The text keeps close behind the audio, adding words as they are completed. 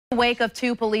In the wake of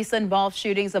two police-involved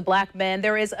shootings of black men,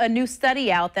 there is a new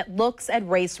study out that looks at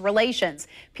race relations.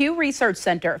 Pew Research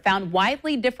Center found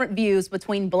widely different views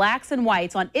between blacks and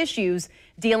whites on issues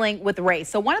dealing with race.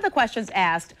 So one of the questions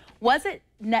asked,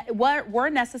 were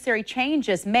necessary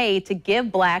changes made to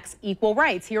give blacks equal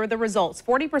rights? Here are the results.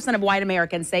 40% of white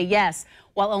Americans say yes,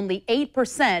 while only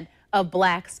 8% of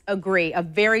blacks agree. A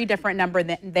very different number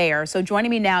there. So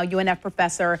joining me now, UNF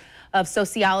professor of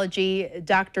sociology,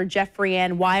 Dr.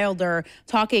 JeffriAnne Wilder,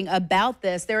 talking about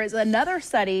this. There is another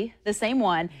study, the same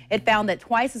one. It found that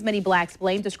twice as many blacks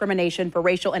blame discrimination for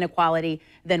racial inequality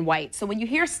than whites. So when you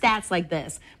hear stats like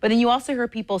this, but then you also hear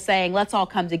people saying, let's all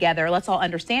come together, let's all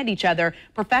understand each other.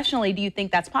 Professionally, do you think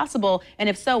that's possible? And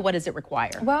if so, what does it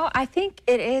require? Well, I think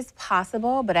it is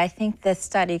possible, but I think this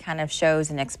study kind of shows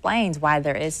and explains why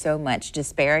there is so much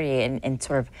disparity and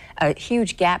sort of a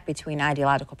huge gap between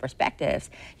ideological perspectives.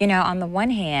 You know, on the one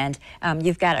hand,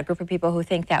 you've got a group of people who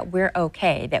think that we're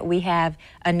okay, that we have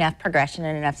enough progression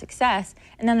and enough success.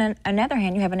 And then on another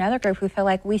hand, you have another group who feel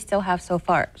like we still have so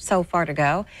far to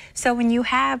go. So when you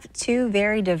have two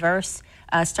very diverse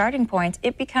starting points,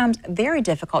 it becomes very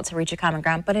difficult to reach a common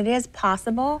ground, but it is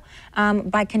possible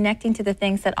by connecting to the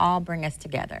things that all bring us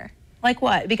together. Like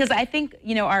what? Because I think,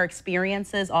 you know, our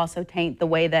experiences also taint the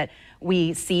way that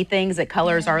we see things. It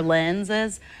colors our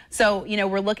lenses. So, you know,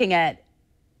 we're looking at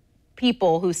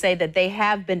people who say that they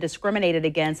have been discriminated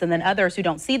against, and then others who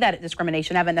don't see that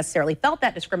discrimination haven't necessarily felt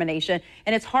that discrimination,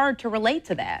 and it's hard to relate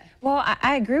to that. Well,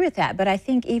 I agree with that, but I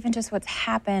think even just what's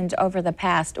happened over the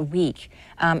past week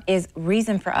is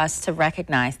reason for us to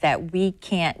recognize that we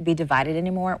can't be divided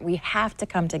anymore. We have to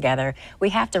come together. We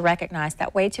have to recognize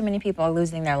that way too many people are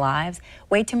losing their lives.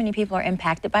 Way too many people are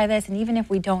impacted by this, and even if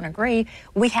we don't agree,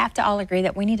 we have to all agree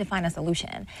that we need to find a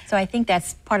solution. So I think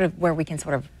that's part of where we can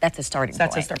sort of, that's a starting point.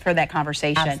 That's a start for that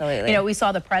conversation. Absolutely. You know, we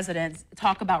saw the president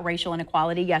talk about racial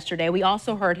inequality yesterday. We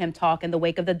also heard him talk in the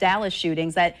wake of the Dallas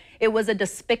shootings that it was a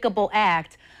despicable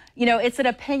act. You know, it's an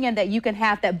opinion that you can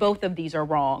have that both of these are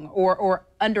wrong, or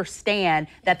understand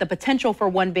that the potential for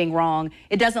one being wrong,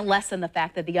 it doesn't lessen the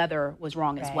fact that the other was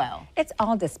wrong as well. It's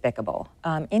all despicable.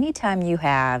 Anytime you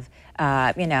have,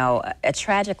 you know, a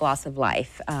tragic loss of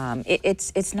life,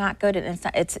 it's not good, and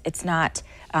it's not,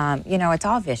 you know, it's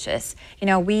all vicious. You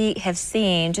know, we have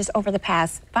seen just over the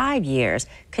past 5 years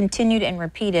continued and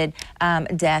repeated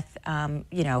death,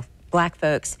 you know, black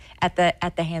folks at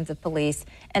the hands of police,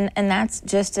 and that's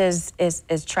just as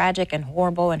tragic and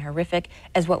horrible and horrific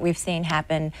as what we've seen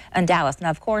happen in Dallas. Now,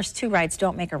 of course, two rights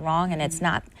don't make a wrong, and it's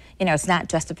not, you know, it's not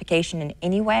justification in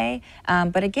any way.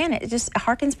 But again, it just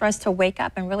harkens for us to wake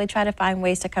up and really try to find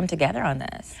ways to come together on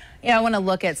this. Yeah, I want to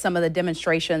look at some of the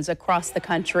demonstrations across the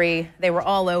country. They were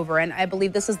all over, and I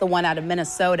believe this is the one out of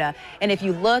Minnesota. And if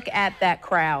you look at that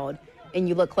crowd, and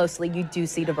you look closely, you do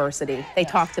see diversity. They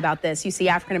talked about this. You see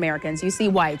African Americans, you see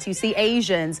whites, you see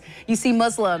Asians, you see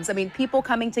Muslims. I mean, people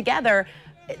coming together.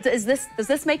 Does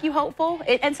this make you hopeful?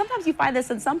 And sometimes you find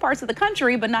this in some parts of the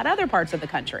country, but not other parts of the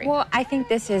country. Well, I think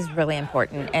this is really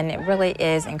important, and it really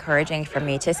is encouraging for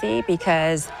me to see,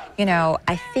 because, you know,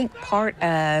 I think part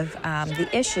of the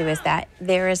issue is that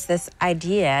there is this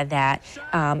idea that,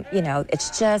 you know,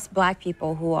 it's just black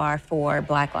people who are for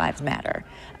Black Lives Matter,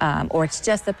 or it's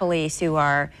just the police who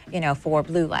are, you know, for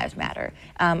Blue Lives Matter.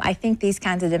 I think these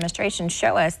kinds of demonstrations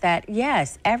show us that,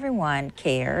 yes, everyone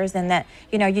cares, and that,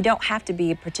 you know, you don't have to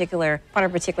be part of a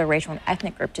particular racial and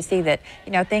ethnic group to see that,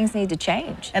 you know, things need to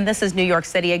change. And this is New York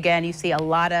City again. You see a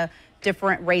lot of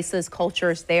different races,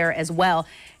 cultures there as well.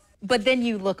 But then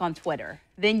you look on Twitter,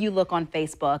 then you look on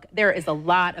Facebook, there is a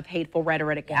lot of hateful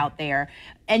rhetoric out there.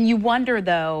 And you wonder,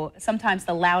 though, sometimes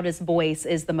the loudest voice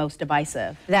is the most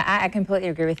divisive. I completely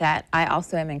agree with that. I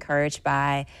also am encouraged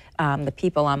by the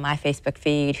people on my Facebook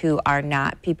feed who are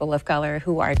not people of color,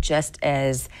 who are just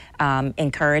as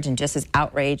encouraged and just as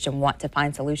outraged and want to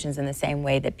find solutions in the same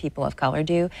way that people of color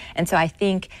do. And so I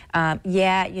think,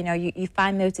 yeah, you know, you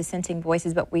find those dissenting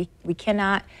voices, but we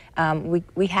cannot,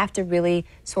 we have to really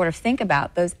sort of think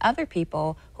about those other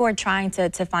people who are trying to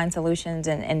find solutions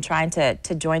and trying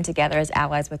to join together as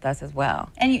allies with us as well.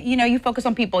 And you know, you focus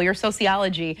on people, your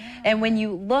sociology, and when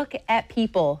you look at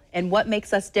people and what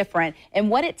makes us different and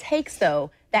what it takes,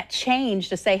 though, that change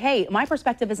to say, hey, my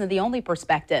perspective isn't the only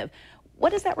perspective.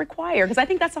 What does that require? Because I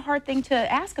think that's a hard thing to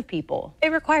ask of people.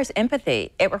 It requires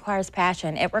empathy. It requires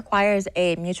passion. It requires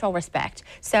a mutual respect.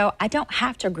 So I don't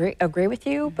have to agree with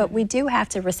you, but we do have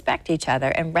to respect each other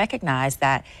and recognize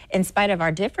that in spite of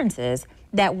our differences,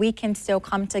 that we can still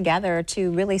come together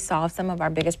to really solve some of our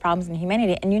biggest problems in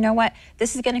humanity. And you know what?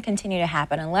 This is going to continue to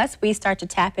happen unless we start to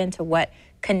tap into what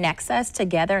connects us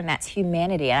together, and that's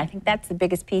humanity. And I think that's the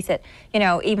biggest piece that, you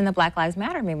know, even the Black Lives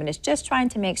Matter movement is just trying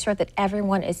to make sure that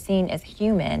everyone is seen as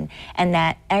human and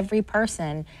that every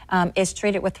person is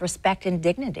treated with respect and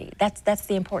dignity. That's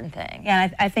the important thing.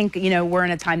 Yeah, I think, you know, we're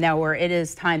in a time now where it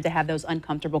is time to have those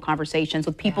uncomfortable conversations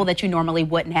with people that you normally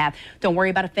wouldn't have. Don't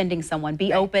worry about offending someone.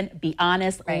 Be open, be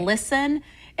honest, listen,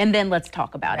 and then let's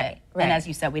talk about it. And as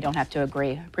you said, we don't have to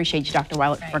agree. Appreciate you, Dr.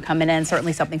 Wilder, for coming in.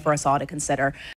 Certainly something for us all to consider.